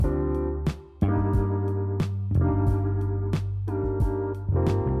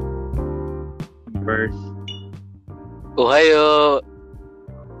first. Ohayo!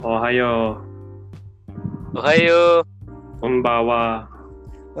 Ohayo. Ohayo! Konbawa.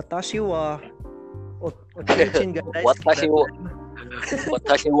 Watashi wa Ochinchin guys. Watashi wa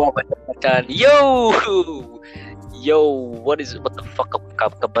Watashi wa Machan. Yo! What the fuck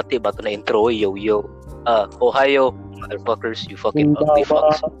kabate ba to na intro? Yo. Ohayo, motherfuckers, you fucking ugly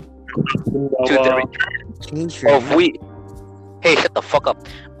fucks. To the return of we. Hey, shut the fuck up.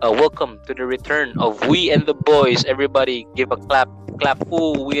 Welcome to the return of We and the Boys. Everybody give a clap.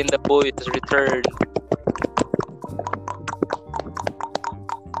 Ooh, We and the Boys return.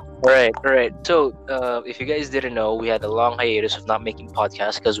 Alright. So, if you guys didn't know, we had a long hiatus of not making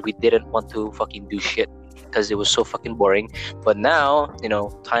podcasts because we didn't want to fucking do shit because it was so fucking boring. But now,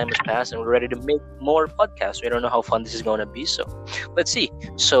 time has passed and we're ready to make more podcasts. We don't know how fun this is going to be, so let's see.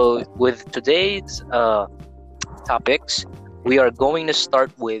 So, with today's topics, we are going to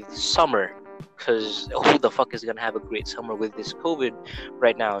start with summer because who the fuck is going to have a great summer with this COVID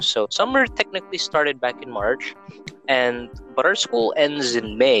right now? So, summer technically started back in March, but our school ends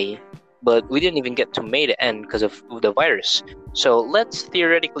in May, but we didn't even get to May to end because of the virus. So let's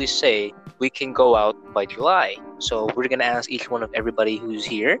theoretically say we can go out by July. So we're gonna ask each one of everybody who's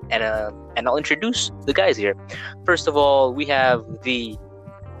here, and I'll introduce the guys here. First of all, we have the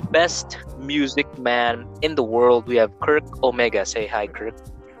best music man in the world. We have Kirk Omega. Say hi, Kirk.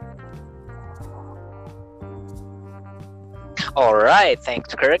 All right,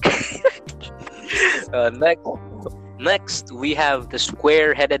 thanks, Kirk. Next, we have the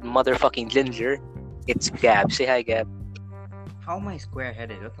square-headed motherfucking ginger. It's Gab. Say hi, Gab. How am I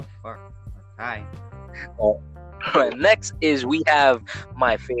square-headed? What the fuck? Hi. Next is we have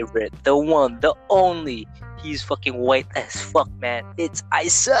my favorite, the one, the only. He's fucking white as fuck, man. It's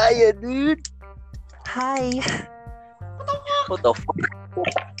Isaiah, dude. Hi. What the fuck?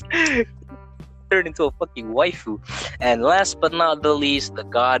 Turned into a fucking waifu. And last but not the least, the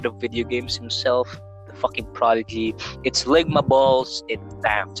god of video games himself, the fucking prodigy. It's Ligma Balls. It's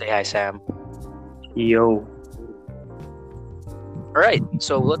Sam. Say hi, Sam. Yo. Alright,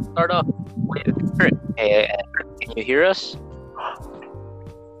 so let's start off with Kurt. Hey, can you hear us?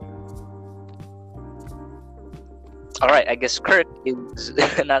 Alright, I guess Kurt is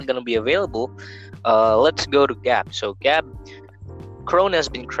not gonna be available. Let's go to Gab. So Gab, Corona has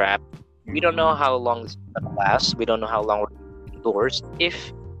been crap. We don't know how long this is gonna last. We don't know how long we're indoors.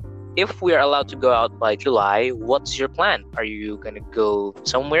 If we are allowed to go out by July, what's your plan? Are you gonna go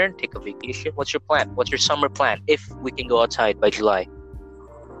somewhere and take a vacation? What's your plan? What's your summer plan if we can go outside by July?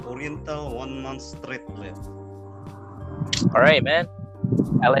 Oriental 1 month straight trip. Alright, man.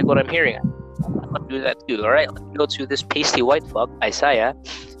 I like what I'm hearing. I'm gonna do that too. Alright, let's go to this pasty white fuck, Isaiah.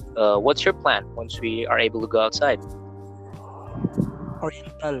 What's your plan once we are able to go outside?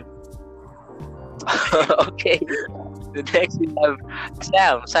 Oriental. Okay. The next we have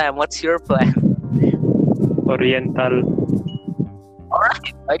Sam. Sam, what's your plan? Oriental.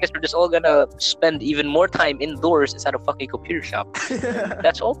 Alright, I guess we're just all gonna spend even more time indoors inside a fucking computer shop.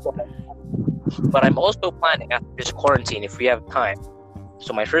 That's all for me. But I'm also planning after this quarantine if we have time.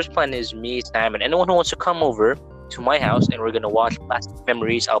 So my first plan is me, Sam, and anyone who wants to come over to my house and we're gonna watch Plastic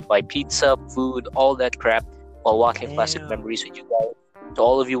Memories. I'll buy pizza, food, all that crap while watching Plastic Memories with you guys. So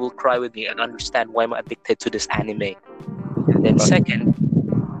all of you will cry with me and understand why I'm addicted to this anime. And then second,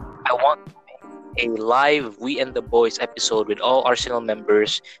 I want to make a live We and the Boys episode with all Arsenal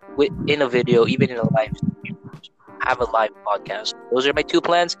members in a video, even in a live stream. Have a live podcast. Those are my two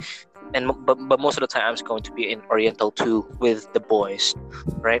plans. But most of the time I'm going to be in Oriental 2 with the boys,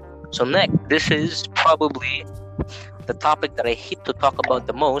 right? So next, this is probably the topic that I hate to talk about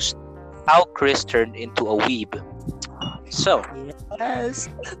the most: how Chris turned into a weeb. So, Yes.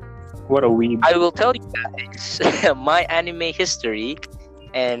 What a weeb. I will tell you guys my anime history,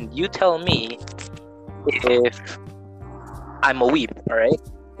 and you tell me if I'm a weeb. All right?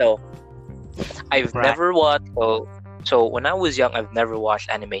 So, I've Right. never watched. So when I was young, I've never watched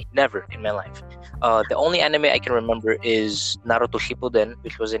anime. Never in my life. The only anime I can remember is Naruto Shippuden,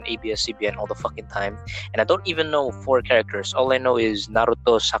 which was in ABS-CBN all the fucking time, and I don't even know 4 characters. All I know is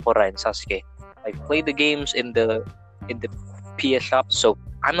Naruto, Sakura, and Sasuke. I played the games in the PS shop, so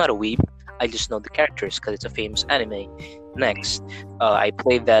I'm not a weeb. I just know the characters because it's a famous anime. Next, I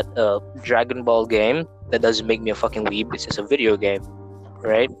played that Dragon Ball game. That doesn't make me a fucking weeb. It's just a video game,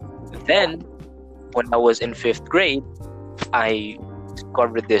 right? Then, when I was in 5th grade, I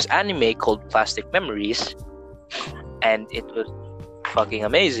discovered this anime called Plastic Memories, and it was fucking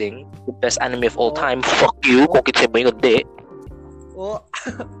amazing. The best anime of all time. Fuck you, kokitse mo yung di. Oh.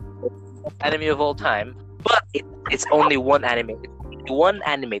 Anime of all time, but it's only one anime. It's one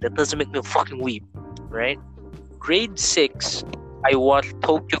anime that doesn't make me a fucking weep. right? Grade 6, I watched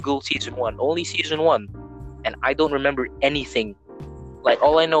Tokyo Ghoul season 1, only season 1, and I don't remember anything. Like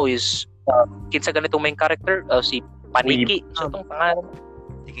all I know is kinsa ganitong main character, si Paniki, so tong pangalan.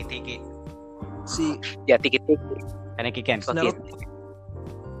 Tiki-tiki. Si Yeah, Tiki-Tiki. Kaneki Ken. Okay.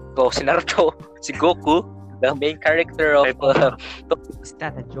 Si Naruto, si Goku, the main character of Is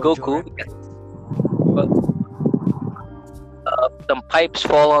that a Jojo Goku. reference? Some pipes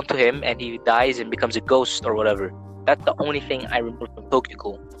fall onto him and he dies and becomes a ghost or whatever. That's the only thing I remember from Tokyo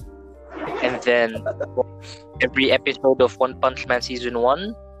Ghoul. And then every episode of One Punch Man season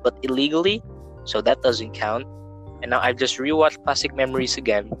 1, but illegally, so that doesn't count. And now I've just rewatched Classic Memories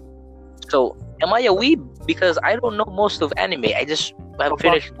again. So am I a weeb? Because I don't know most of anime. I just have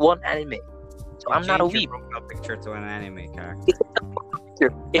finished one anime. So I'm not a weeb. Profile picture to an anime character.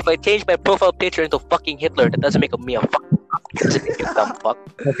 If I change my profile picture into fucking Hitler, that doesn't make me a fucking doesn't make me a dumb fuck.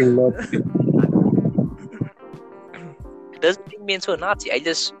 Fucking love. It doesn't make me into a Nazi. I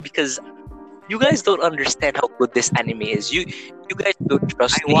just because you guys don't understand how good this anime is. You guys don't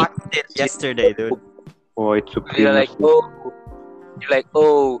trust me. I watched it yesterday, dude. Oh, it's so You're like,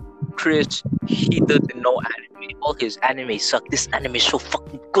 oh, Chris, he doesn't know anime. All his anime suck. This anime is so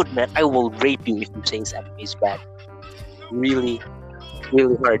fucking good, man. I will rape you if you say his anime is bad. Really,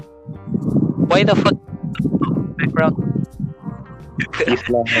 really hard. Why the fuck? Background.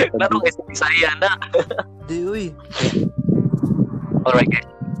 Islam. Laro kasi Bisaya na. di uy. Alright, guys.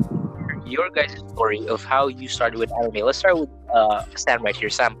 Your guys' story of how you started with anime. Let's start with Sam right here.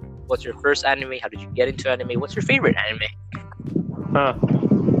 Sam, what's your first anime? How did you get into anime? What's your favorite anime?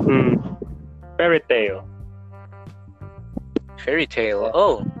 Fairy Tail. Fairy Tail.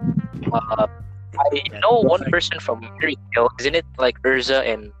 Oh, I know one person from Fairy Tail. Isn't it like Urza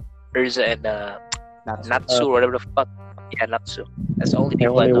and Natsu or whatever the fuck? Yeah, Natsu. That's the only I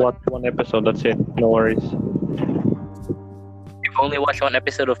people I only know. watched one episode. That's it. No worries. You've only watched one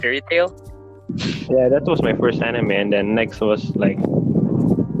episode of Fairy Tail? Yeah, that was my first anime, and then next was like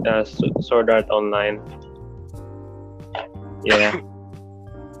Sword Art Online. Yeah.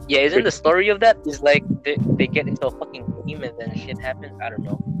 Yeah, isn't the story of that is like they get into a fucking game and then shit happens? I don't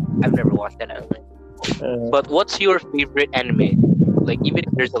know. I've never watched that anime. But what's your favorite anime? Like, even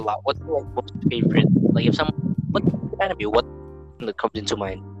if there's a lot, what's your most favorite? Like, if someone, what anime, what comes into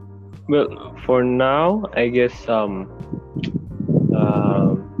mind? Well, for now, I guess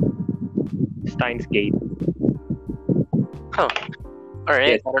Steins Gate. Huh. Alright,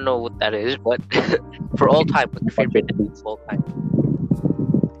 Yes. I don't know what that is, but for all time, what's your favorite anime of all time?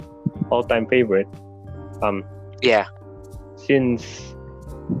 All-time favorite. Yeah. Since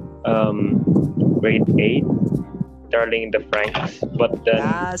grade 8, Darling in the Franxx, but then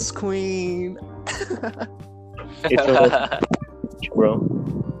Yes, queen. it's a bro.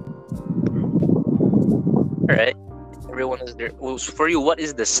 Alright. Everyone is there. Well, so for you, what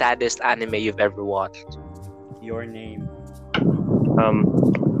is the saddest anime you've ever watched? Your name.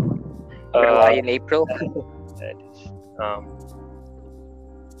 July in April?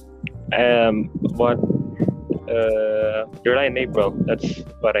 What? July and April. That's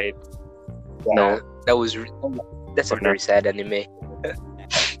what I. No, that's a very sad anime.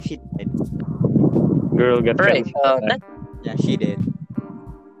 She did. Girl got Alright, cancer. Yeah, she did.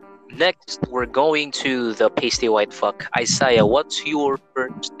 Next, we're going to the pasty white fuck. Isaiah, what's your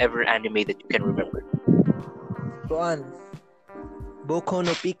first ever anime that you can remember? Go on. Boku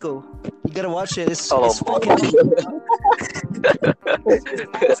no Pico. You gotta watch it. It's Oh, fucking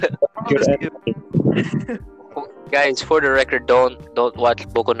Your enemy. guys, for the record, don't watch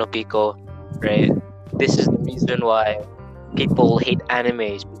Boku no Pico, right? This is the reason why people hate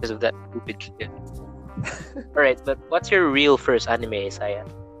animes because of that stupid shit. Alright, but what's your real first anime, Isaiah?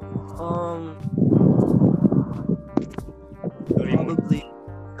 probably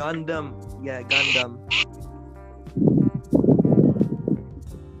Gundam. Yeah, Gundam.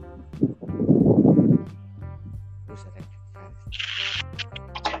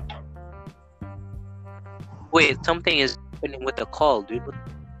 Wait, something is happening with the call, dude.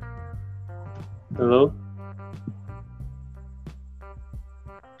 Hello.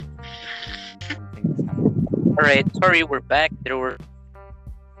 Alright, sorry, we're back. There were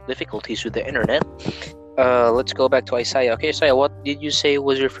difficulties with the internet. Let's go back to Isaiah. Okay, Isaiah, what did you say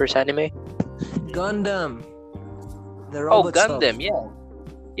was your first anime? Gundam. The Oh, robot Gundam, stuff. yeah.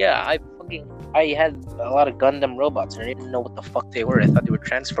 Yeah, I had a lot of Gundam robots and I didn't know what the fuck they were. I thought they were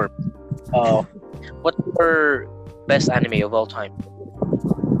transformed. What's your best anime of all time?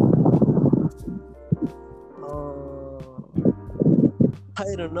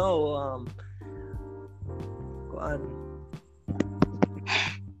 I don't know. Go on.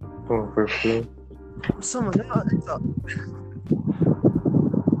 Oh, for sure. Someone else.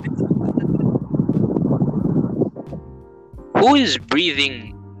 Who is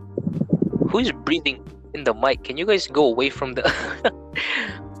breathing? Who is breathing in the mic? Can you guys go away from the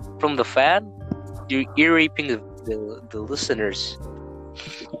from the fan? You're ear raping the listeners.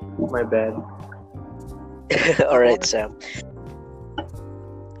 My bad. All right, Sam.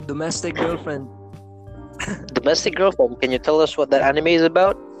 Domestic girlfriend. Domestic girlfriend. Can you tell us what that anime is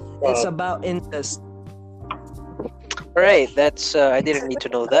about? It's about incest. All right, that's I didn't need to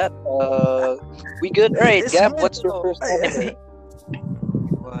know that. We good? All right, It's Gab. good, What's your though. first anime?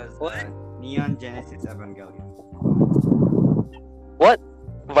 It was Neon Genesis Evangelion. What?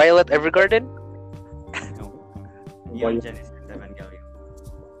 Violet Evergarden? No. Neon Genesis Evangelion.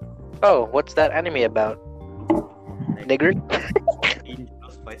 Oh, what's that anime about? Like, Nigger?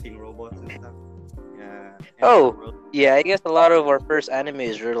 angels fighting robots and stuff. Yeah. Oh. Yeah, I guess a lot of our first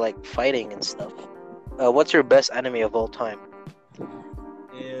animes were like fighting and stuff. What's your best anime of all time?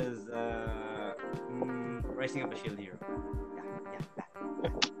 Is Rising of a Shield Hero. Yeah.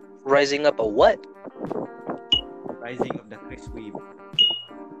 Rising Up a what? Rising of the Chris Weeb.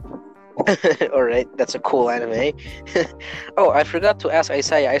 Alright, that's a cool anime. Oh, I forgot to ask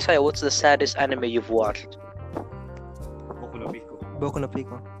Isaiah. Isaiah, what's the saddest anime you've watched? Boku no Pico. Boku no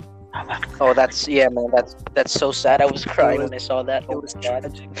Pico. Oh, that's man. That's so sad. I was crying when I saw that. It Oh was my god.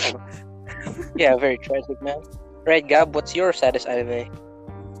 tragic. Yeah, very tragic, man. Right, Gab, what's your saddest anime?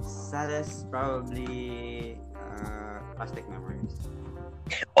 Saddest probably Plastic Memories.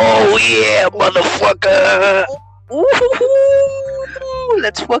 Oh yeah, motherfucker! Woo-hoo-hoo!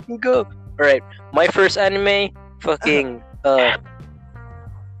 Let's fucking go. Alright, my first anime, fucking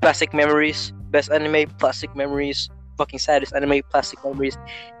Plastic Memories. Best anime, Plastic Memories. Fucking saddest anime, Plastic Memories.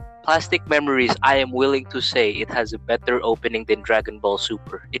 Plastic Memories, I am willing to say it has a better opening than Dragon Ball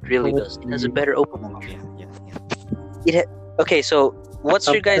Super. It really does. It has a better opening. Yeah. Okay, so what's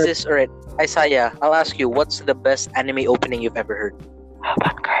your guys' alright, Isaiah, I'll ask you, what's the best anime opening you've ever heard? How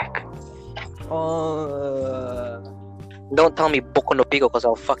about Kirk? Don't tell me Boku no Pico because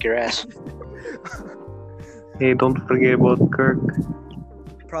I'll fuck your ass. Hey, don't forget about Kirk.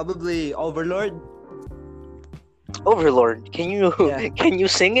 Probably Overlord. Overlord, can you Yeah. can you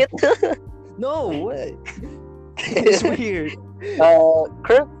sing it? No way. It's weird.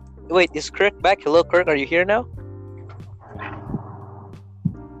 Kirk? Wait, is Kirk back? Hello, Kirk, are you here now?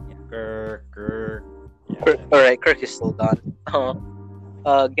 Kirk. Kirk, alright, Kirk is still gone.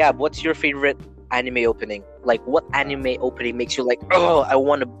 Gab, what's your favorite anime opening? Like, what anime opening makes you like, oh, I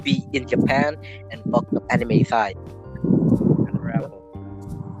want to be in Japan and fuck up anime thigh? Unravel.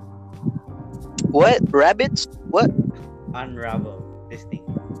 What? Rabbits? What? Unravel. This thing.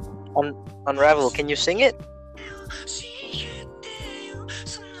 Unravel, can you sing it?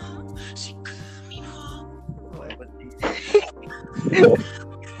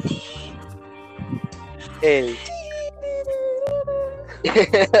 Hey.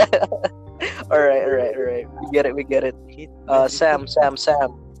 Alright. We get it. Sam,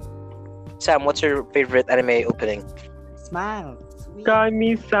 what's your favorite anime opening? Smile.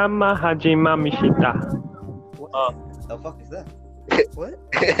 Kami-sama hajimamishita. The fuck is that? What?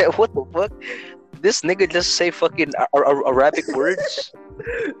 What the fuck? This nigga just say fucking Arabic words?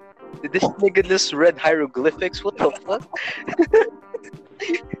 Did this nigga just read hieroglyphics? What the fuck?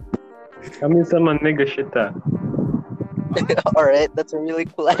 Kami-sama nigashita. Alright, that's a really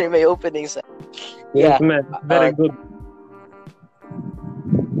cool anime opening. Sam. Yes, Yeah. man. Very good.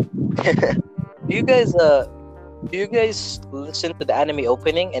 Do you guys listen to the anime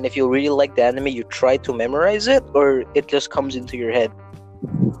opening, and if you really like the anime you try to memorize it, or it just comes into your head?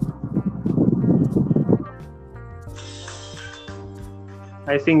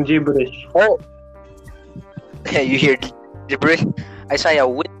 I sing gibberish. You hear gibberish? Isaiah,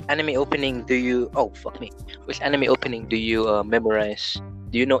 which anime opening do you which anime opening do you memorize?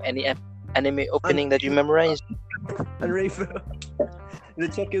 Do you know any anime opening that you memorize? Unravel. The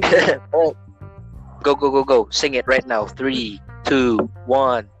check is Oh. Go. Sing it right now. 3, 2,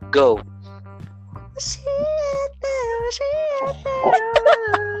 1, go.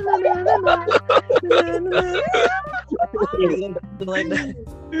 like that.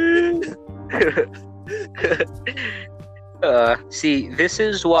 See, this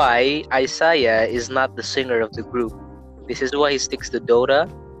is why Isaiah is not the singer of the group. This is why he sticks to Dota,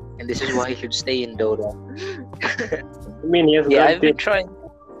 and this is why he should stay in Dota. I mean, yes, Yeah, God I've been did. trying.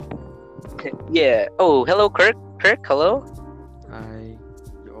 Yeah. Oh, hello, Kirk. Kirk, hello. I.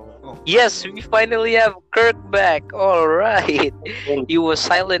 Oh, Yes, we finally have Kirk back. All right. He was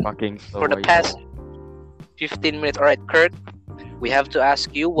silent Fucking for the past 15 minutes. All right, Kirk. we have to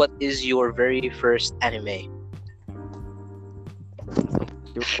ask you, what is your very first anime?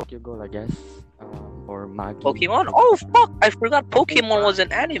 You go, I guess. Or Maggie. Pokemon? Oh fuck! I forgot Pokemon was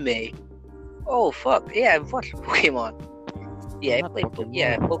an anime. Oh fuck! Yeah, I've watched Pokemon. Yeah, I Not played.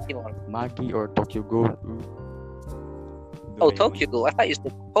 Yeah, Pokemon. Maggie or Tokyo Ghoul. Oh, Tokyo Ghoul. I thought you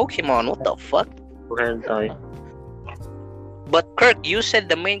said Pokemon. What the fuck? Hentai. But Kirk, you said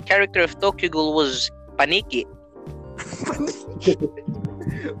the main character of Tokyo Ghoul was Paniki.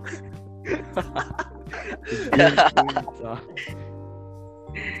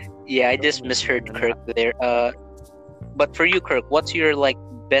 Yeah, I just misheard Kirk there. But for you, Kirk, what's your like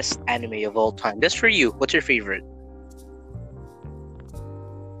best anime of all time? Just for you, what's your favorite?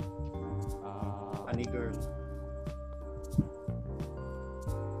 Funny girl.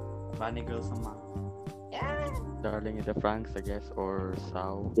 Funny girl sama. Darling in the Franxx, I guess, or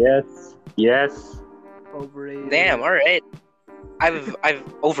Sao. Yes. Yes. Overrated. Damn, alright. I've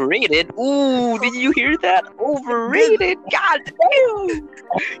overrated. Ooh, did you hear that? Overrated. God damn.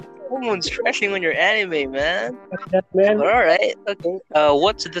 Someone's trashing on your anime, man. That man. But alright, okay.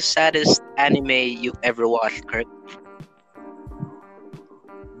 What's the saddest anime you've ever watched, Kirk?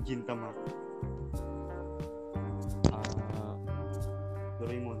 Gintama.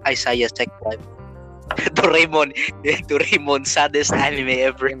 Doraemon. Isaiah's Tech Life. Doraemon. Doraemon, saddest anime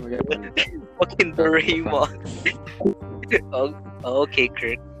ever. Fucking Doraemon. Oh, okay,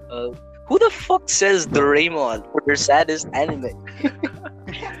 Kirk. Who the fuck says Doraemon for their saddest anime?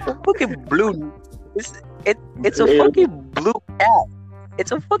 Fucking blue. It's a fucking blue cat.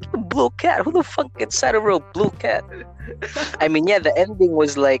 It's a fucking blue cat. Who the fuck gets sad over a blue cat? I mean, yeah, the ending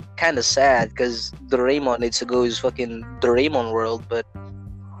was like kind of sad because Doraemon needs to go his fucking Doraemon world, but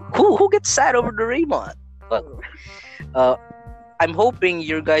who gets sad over Doraemon? Fuck. I'm hoping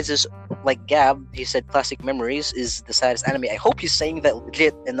your guys' like Gab, he said Classic Memories is the saddest anime. I hope he's saying that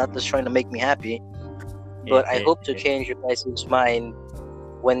legit and not just trying to make me happy. But I hope to change your guys' mind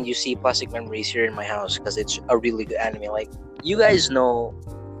when you see Plastic Memories here in my house because it's a really good anime. Like, you guys know,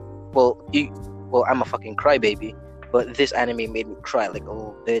 well, I'm a fucking crybaby, but this anime made me cry like a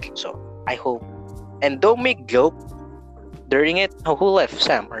little bit. So I hope, and don't make joke during it. Oh, who left?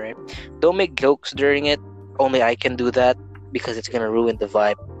 Sam, alright. Don't make jokes during it. Only I can do that because it's gonna ruin the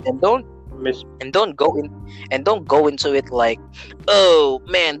vibe. And don't go into it like, oh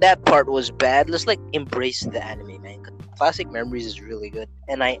man, that part was bad. Let's like embrace the anime, man. Classic Memories is really good,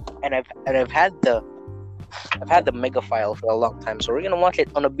 and I've had the mega file for a long time, so we're gonna watch it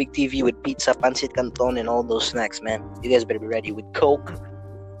on a big TV with pizza, pancit canton, and all those snacks, man. You guys better be ready with Coke,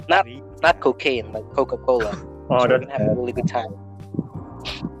 not cocaine, like Coca-Cola. Oh, So we're that's gonna have a really good time.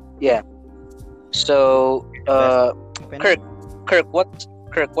 Yeah. So, Kirk,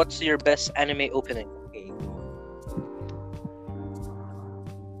 what's your best anime opening?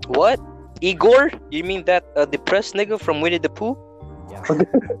 What? Igor? You mean that depressed nigga from Winnie the Pooh? Yeah.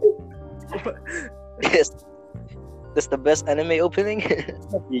 Yes. That's the best anime opening?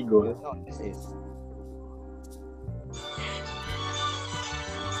 ego. No, this is.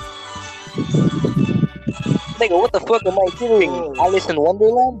 Nigga, what the fuck am I hearing? Alice in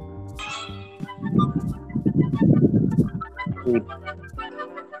Wonderland?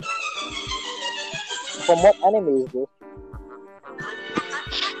 From what anime is this?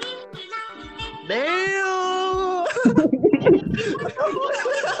 Damn!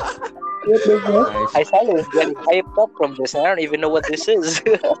 I is getting hyped up from this. I don't even know what this is.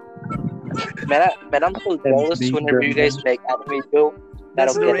 man, I'm so jealous whenever you guys make anime joke.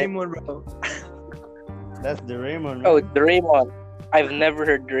 That's That'll get it. Doraemon, bro. That's Doraemon. Oh, Doraemon. I've never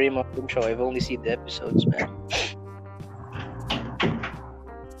heard Doraemon intro. I've only seen the episodes, man.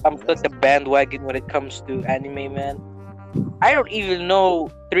 I'm such a bandwagon when it comes to anime, man. I don't even know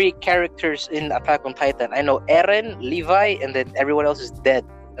 3 characters in Attack on Titan. I know Eren, Levi, and then everyone else is dead.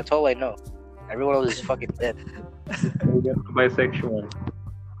 That's all I know. Everyone else is fucking dead. Bisexual.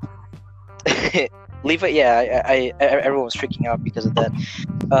 Levi, yeah, I everyone's freaking out because of that.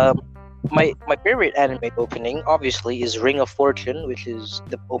 My favorite anime opening, obviously, is Ring of Fortune, which is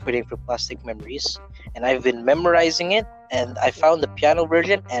the opening for Plastic Memories, and I've been memorizing it. And I found the piano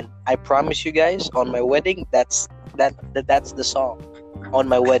version, and I promise you guys, on my wedding, that's the song on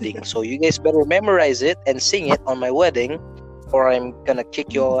my wedding. So you guys better memorize it and sing it on my wedding, or I'm gonna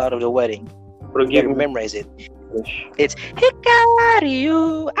kick you all out of the wedding. You better memorize it. It's Hikari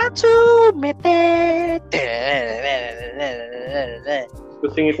Atsumete. To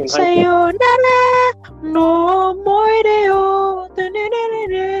sing it in high Sayonara no moire yo.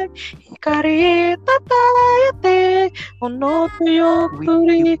 Hikari tatayate onoto yo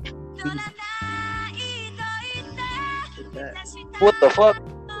kuri. What the fuck?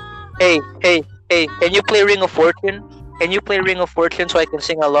 Hey, can you play Ring of Fortune? Can you play Ring of Fortune so I can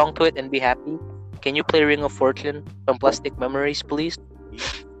sing along to it and be happy? Can you play Ring of Fortune from Plastic Memories, please?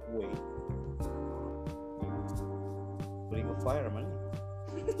 Wait. Ring of Fire, man.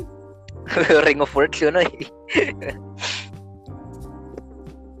 Ring of Fortune, eh?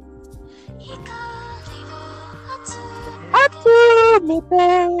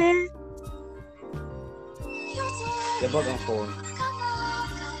 The bug on phone.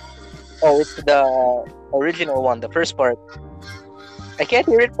 Oh, it's the original one, the first part. I can't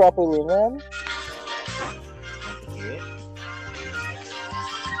hear it properly, man. Okay.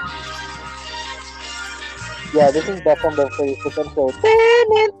 Yeah, this is the from the second show.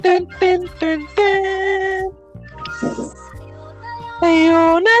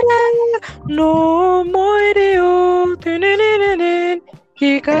 No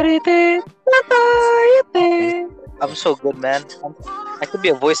I'm so good, man. I could be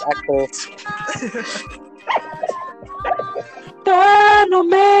a voice actor. No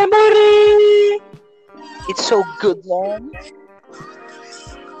memory. It's so good, man.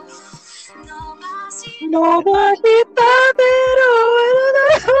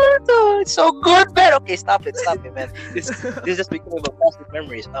 It's so good, man. Okay, stop it, man. This is just becoming about Plastic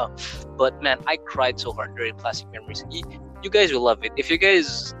Memories. Oh, but man, I cried so hard during Plastic Memories. You guys will love it. If you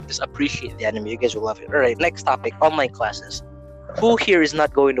guys just appreciate the anime, you guys will love it. All right, next topic: online classes. Who here is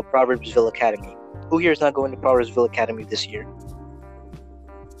not going to Proverbsville Academy? Who here is not going to Proverbsville Academy this year?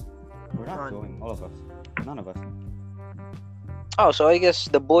 We're not going, all of us. None of us. Oh, so I guess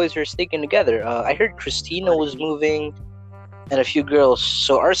the boys are sticking together. I heard Christina was moving, and a few girls.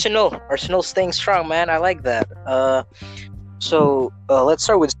 So Arsenal's staying strong, man. I like that. So let's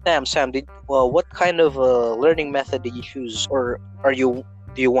start with Sam. Sam, what kind of learning method did you choose, or do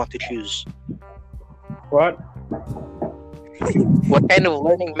you want to choose? What? What kind of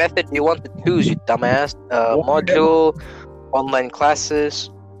learning method do you want to choose, you dumbass? Module, online classes.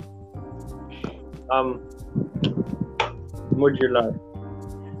 Modular.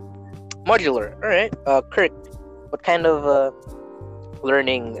 Modular. All right. Kirk, what kind of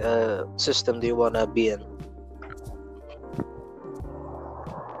learning system do you want to be in?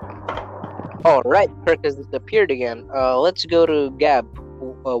 All right. Kirk has disappeared again. Let's go to Gab.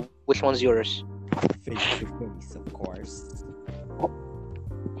 Which one's yours? Face to face, of course.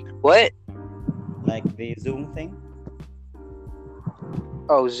 What? Like the Zoom thing?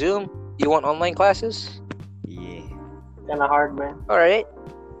 Oh, Zoom. You want online classes? Yeah. Kinda hard, man. All right.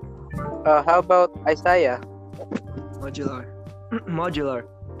 How about Isaiah? Modular. Modular.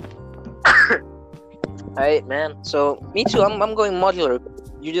 Alright, man. So me too. I'm going modular.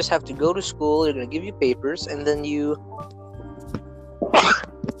 You just have to go to school. They're gonna give you papers, and then you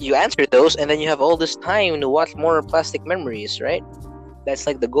answer those, and then you have all this time to watch more Plastic Memories, right? That's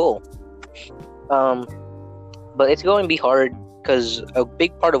like the goal. But it's going to be hard because a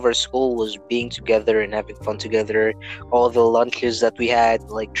big part of our school was being together and having fun together. All the lunches that we had,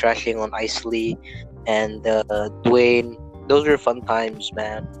 like trashing on Isley and Dwayne, those were fun times,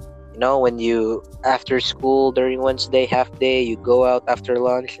 man. You know, when you, after school during Wednesday, half day, you go out after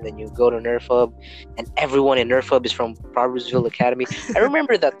lunch and then you go to Nerf Hub, and everyone in Nerf Hub is from Proverbsville Academy. I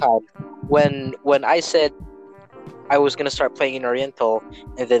remember that time when I said I was going to start playing in Oriental,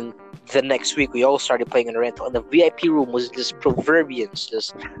 and then the next week we all started playing in Oriental, and the VIP room was just proverbians.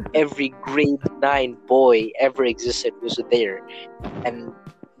 Just every grade 9 boy ever existed was there. And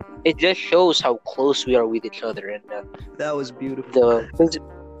it just shows how close we are with each other. And That was beautiful.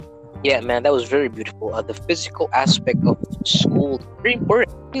 yeah, man, that was very beautiful. The physical aspect of school is very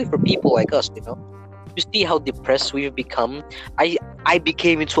important, especially for people like us, you know. You see how depressed we've become. I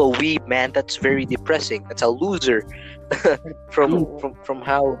became into a weeb, man. That's very depressing. That's a loser. from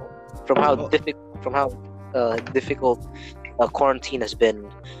how difficult quarantine has been,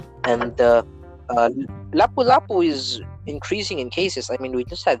 and Lapu-Lapu is increasing in cases. I mean, we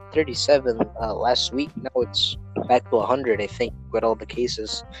just had 37 last week. Now it's back to 100, I think, with all the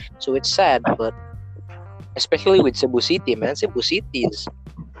cases. So it's sad, but especially with Cebu City, man. Cebu City is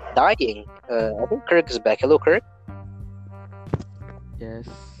dying. I think Kirk is back. Hello, Kirk. Yes.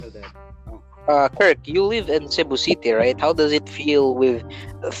 Kirk, you live in Cebu City, right? How does it feel with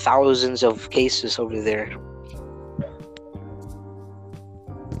thousands of cases over there?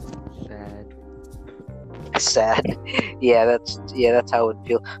 Sad. Yeah, that's how it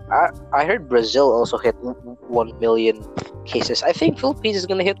feels. I heard Brazil also hit 1 million cases. I think Philippines is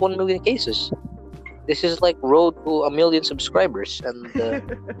gonna hit 1 million cases. This is like road to 1 million subscribers, and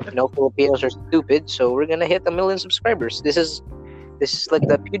you know, Filipinos are stupid, so we're gonna hit 1 million subscribers. This is like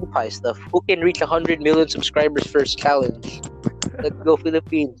the PewDiePie stuff. Who can reach 100 million subscribers first challenge? Let's go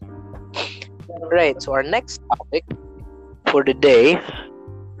Philippines. Right. So our next topic for the day.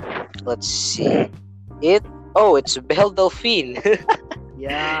 Let's see. It's Belle Delphine.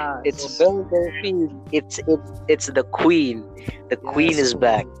 Yeah. It's Belle Delphine. It's the queen. The queen is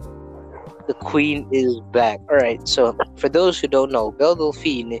back. The queen is back. All right. So for those who don't know, Belle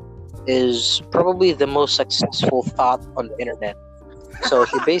Delphine is probably the most successful thought on the internet. So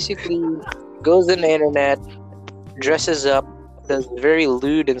she basically goes on the internet, dresses up, does very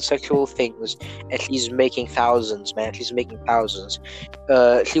lewd and sexual things, and she's making thousands, man. She's making thousands.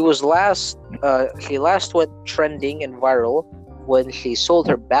 She last went trending and viral when she sold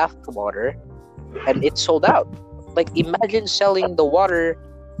her bath water, and it sold out. Like, imagine selling the water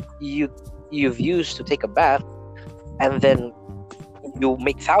you've used to take a bath, and then you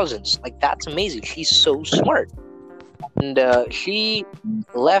make thousands. Like, that's amazing. She's so smart. And she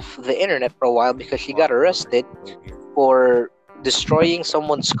left the internet for a while because she got arrested for destroying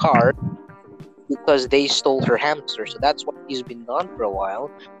someone's car because they stole her hamster. So that's why she's been gone for a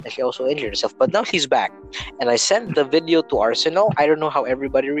while, and she also injured herself. But now she's back, and I sent the video to Arsenal. I don't know how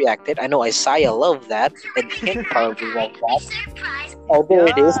everybody reacted. I know Isaiah loved that, and Kent probably loved that. Oh, there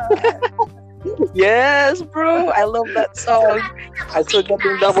it is. Yes, bro, I love that song. I still got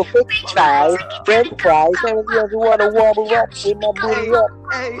them double fix fries, french fries, and you wanna wobble up with my booty up.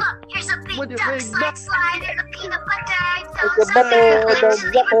 Hey, what do you think? It's a butter,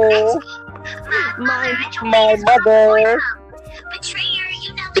 the butter. My mother.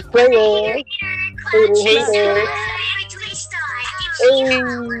 Betrayer. Hater.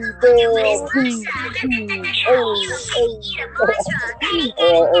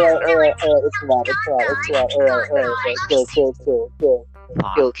 Alright.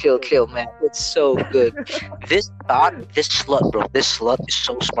 Chill, man. It's so good. This slut, bro. This slut is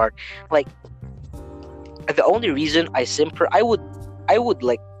so smart. Like, the only reason I simp her, I would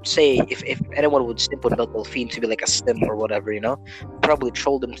like say if anyone would simp on Delphine to be like a simp or whatever, probably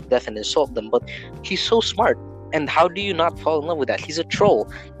troll them to death and insult them. But she's so smart. And how do you not fall in love with that? She's a troll.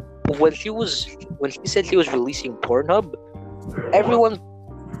 When she said she was releasing Pornhub, everyone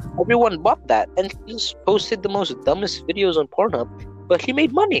bought that, and she just posted the most dumbest videos on Pornhub, but she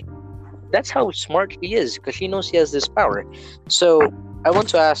made money. That's how smart she is, because she knows she has this power. So I want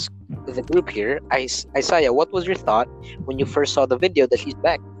to ask the group here, Isaiah, what was your thought when you first saw the video that she's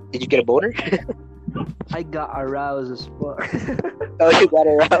back? Did you get a boner? I got aroused as fuck. Oh, you got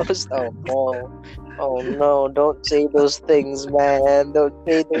aroused? Oh no. Oh no, don't say those things, man. Don't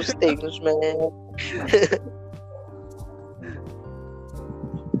say those things, man.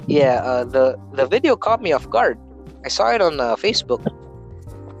 Yeah, the video caught me off guard. I saw it on Facebook.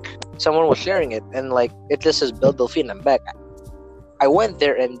 Someone was sharing it, and like, it just says Belle Delphine, I'm back. I went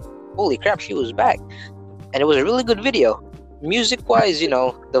there, and holy crap, she was back. And it was a really good video. Music-wise,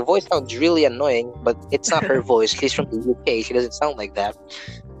 the voice sounds really annoying, but it's not her voice. She's from the UK. She doesn't sound like that.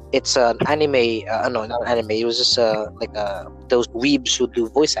 It's an anime. No, not anime. It was just like those weebs who do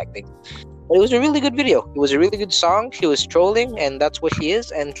voice acting. But it was a really good video. It was a really good song. She was trolling, and that's what she is.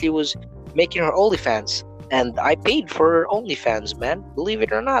 And she was making her OnlyFans. And I paid for her OnlyFans, man. Believe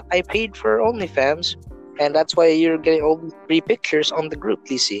it or not, I paid for her OnlyFans. And that's why you're getting all these free pictures on the group,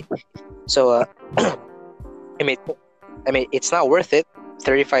 DC. So, I mean, it's not worth it,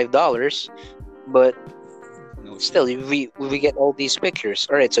 $35, but still, we get all these pictures.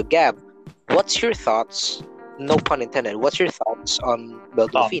 All right, so Gab, what's your thoughts? No pun intended. What's your thoughts on Belle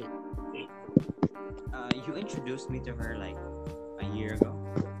Delphine? You introduced me to her like a year ago,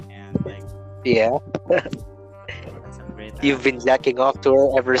 and like, Yeah, that's a great. you've been jacking off to her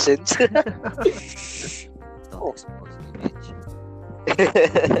ever since. Don't expose me, bitch.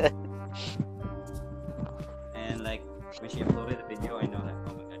 And like, when she uploaded the video, I know that,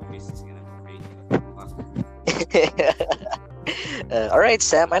 oh my god, Chris is gonna be crazy. All right,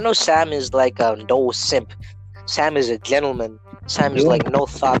 Sam. I know Sam is like a no simp. Sam is a gentleman. Sam is like no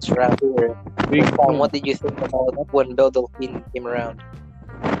thoughts around here. Sam, what did you think about when Belle Delphine came around?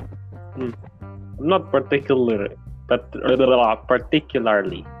 I'm not particularly a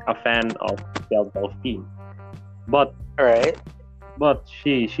fan of Belle Delphine, but All right.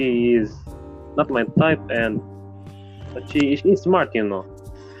 she is not my type, but she's smart, Yeah.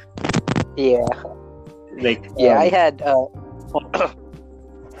 like Yeah, I had.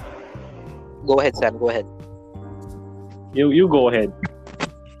 Go ahead, Sam. Go ahead. you go ahead.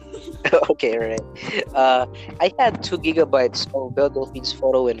 Okay, all right. I had 2 gigabytes of Belle Delphine's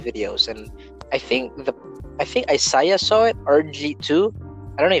photo and videos, and I think Isaiah saw it. RG too.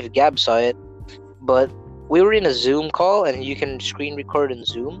 I don't know if Gab saw it, but we were in a Zoom call, and you can screen record in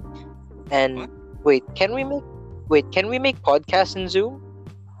Zoom. And wait, can we make Wait, can we make podcasts in Zoom?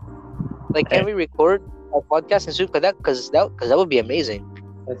 Like, can we record a podcast in Zoom? Because that would be amazing.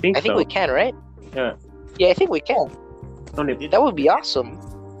 I think I think so. we can, right? Yeah. Yeah, I think we can. Only That would be awesome.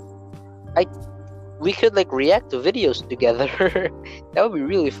 We could like react to videos together. That would be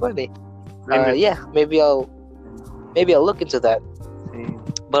really funny. Yeah, maybe I'll look into that.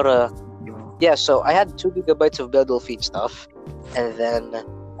 But yeah. So I had 2 gigabytes of Battlefield stuff, and then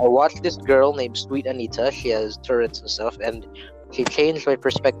I watched this girl named Sweet Anita. She has turrets and stuff, and she changed my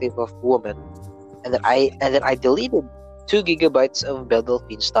perspective of women. And then I deleted 2 gigabytes of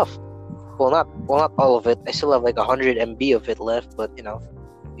Battlefield stuff. Well, not all of it. I still have like 100 MB of it left, but you know,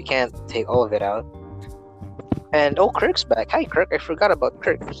 you can't take all of it out. And oh, Kirk's back. Hi, Kirk. I forgot about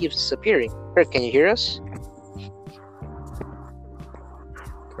Kirk. He keeps disappearing. Kirk, can you hear us?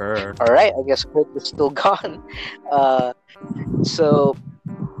 Kurt. All right. I guess Kirk is still gone. So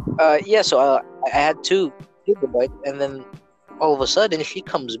I had 2 gigabytes, and then all of a sudden she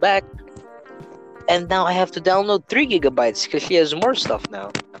comes back, and now I have to download 3 gigabytes because she has more stuff now.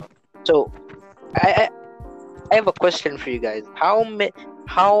 So I have a question for you guys. How much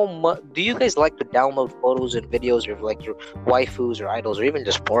do you guys like to download photos and videos of like your waifus or idols or even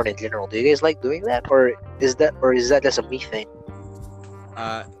just porn in general? Do you guys like doing that, or is that just a me thing?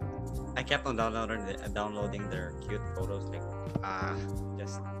 I kept on downloading their cute photos. Like,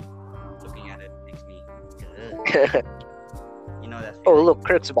 just looking at it makes me. You know that. Oh, look,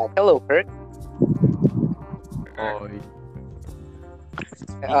 Kirk's back. Hello, Kirk. Oy.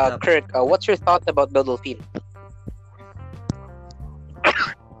 Kirk, what's your thought about Battlefield?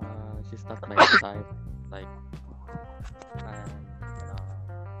 She's not my type. Like,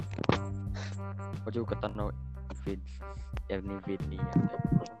 what you got to know feeds any video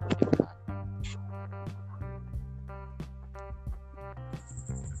like.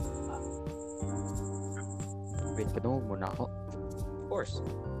 Wait, tanong muna ako. Of course.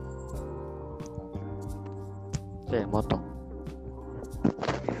 Sige, moto.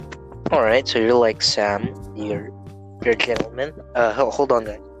 All right, so you're like Sam. You're a gentleman. Hold on,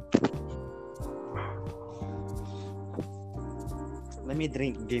 guys. Let me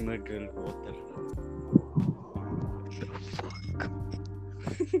drink gamer girl water.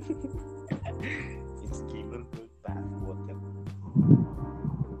 It's gamer girl bath water.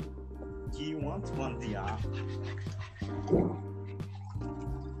 Do you want one, Dia?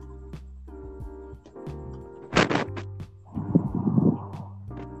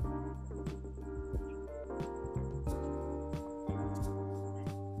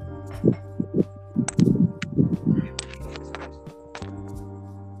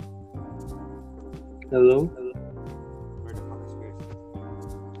 Hello? Where the fuck is Grace?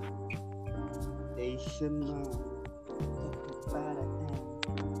 Station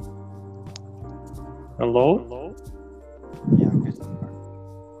Hello? Yeah, Chris is back.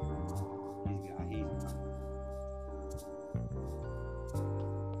 He's gone.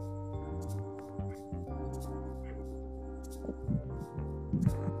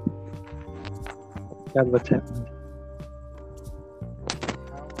 Yeah, what's happening?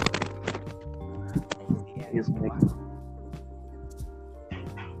 He's like,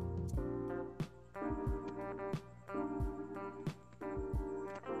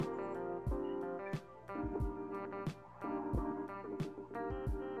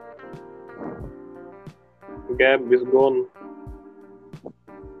 Gab is gone.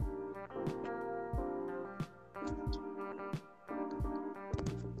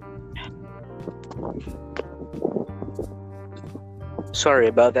 Sorry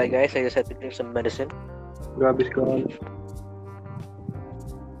about that, guys. I just had to drink some medicine. Gab is gone.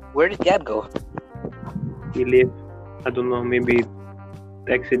 Where did Gab go? He left. I don't know, maybe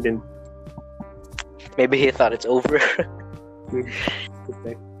accident. Maybe he thought it's over. He's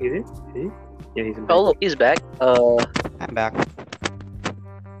back. Is it? Yeah, he's back. Oh, look, he's back. I'm back.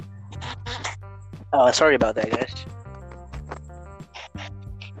 Sorry about that, guys.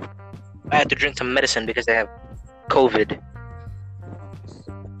 I had to drink some medicine because I have COVID.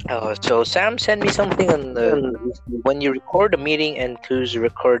 So Sam sent me something on the when you record a meeting and choose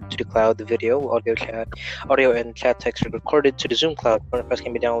record to the cloud, the video, audio and chat text are recorded to the Zoom cloud. Files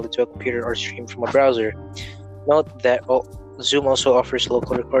can be downloaded to a computer or streamed from a browser. Note that Zoom also offers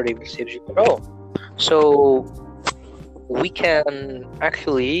local recording, which saves you. So we can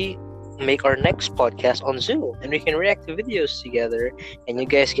actually make our next podcast on Zoom, and we can react to videos together, and you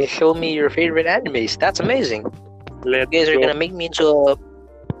guys can show me your favorite animes. That's amazing. You guys are gonna make me into a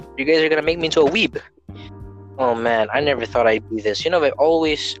weeb. Oh man, I never thought I'd be this. You know, I've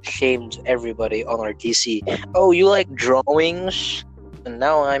always shamed everybody on our DC. Oh, you like drawings? And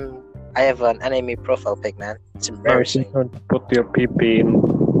now I have an anime profile pic, man. It's Now you embarrassing. can put your PP in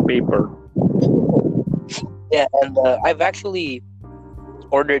paper. Yeah, and I've actually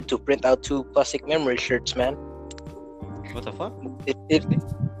ordered to print out 2 plastic memory shirts, man. What the fuck? It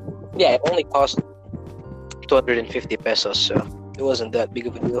yeah, it only cost 250 pesos, so it wasn't that big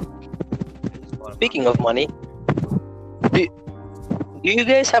of a deal. Speaking of money, do you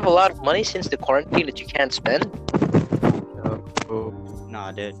guys have a lot of money since the quarantine that you can't spend?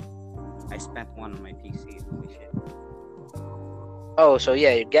 Nah, dude. I spent one on my PC. Holy shit. Oh, so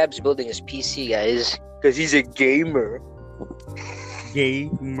yeah, Gab's building his PC, guys, because he's a gamer,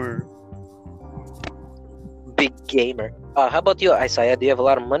 Gamer. big gamer. How about you, Isaiah? Do you have a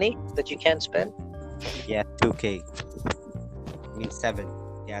lot of money that you can't spend? Yeah, 2K. I mean 7.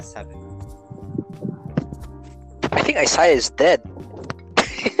 Yeah, 7. I think Isaiah is dead.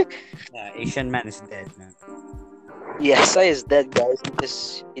 Yeah, Asian man is dead, man. Yeah, Isaiah is dead, guys.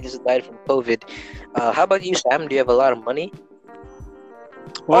 He just died from COVID. How about you, Sam? Do you have a lot of money?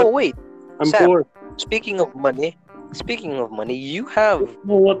 What? Oh wait, I'm Sam. poor. Speaking of money, you have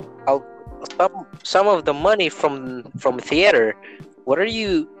Oh, what? some of the money from theater. What are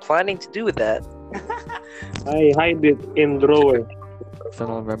you planning to do with that? I hide it in drawer.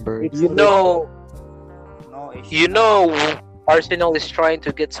 Personal members. It's You know, No, Asian you man. know, Arsenal is trying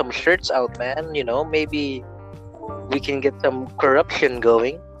to get some shirts out, man. You know, maybe we can get some corruption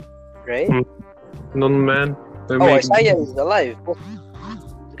going, right? Non man. I Oh, make- Isaiah is alive. Oh,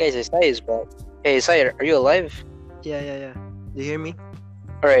 guys, Isaiah is back. Hey, Isaiah, are you alive? Yeah. Do you hear me?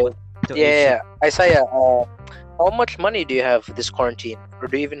 All right. To Yeah, Isaiah. How much money do you have this quarantine, or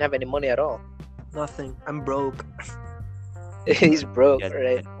do you even have any money at all? Nothing. I'm broke. He's broke, Yeah,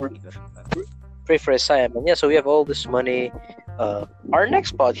 right? yeah. Pray for Isaiah, man. Yeah, so we have all this money. Our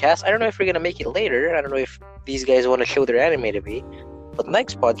next podcast, I don't know if we're gonna make it later. I don't know if these guys want to show their anime to me, but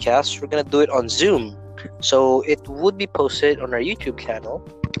next podcast we're gonna do it on Zoom. So it would be posted on our YouTube channel,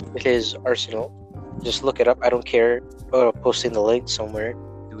 which is Arsenal. Just look it up. I don't care. Posting the link somewhere.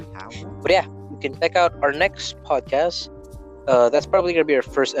 Do we have one? But yeah, you can check out our next podcast. That's probably gonna be our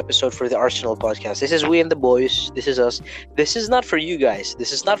first episode for the Arsenal podcast. This is we and the boys. This is us. This is not for you guys.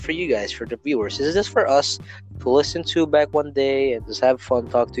 This is not for you guys, for the viewers. This is just for us to listen to back one day and just have fun,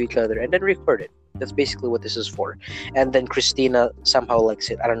 talk to each other, and then record it. That's basically what this is for. And then Christina somehow likes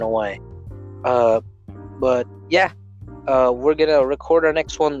it. I don't know why. But yeah, we're gonna record our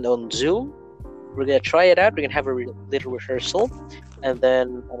next one on Zoom. We're gonna try it out. We're gonna have a little rehearsal, and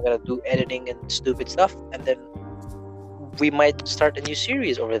then I'm gonna do editing and stupid stuff, and then we might start a new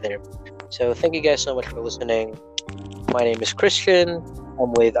series over there. So thank you guys so much for listening. My name is Christian.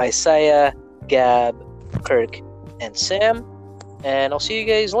 I'm with Isaiah, Gab, Kirk, and Sam. And I'll see you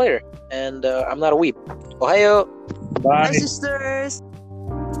guys later. And I'm not a weeb. Ohio. Bye. Hi, sisters.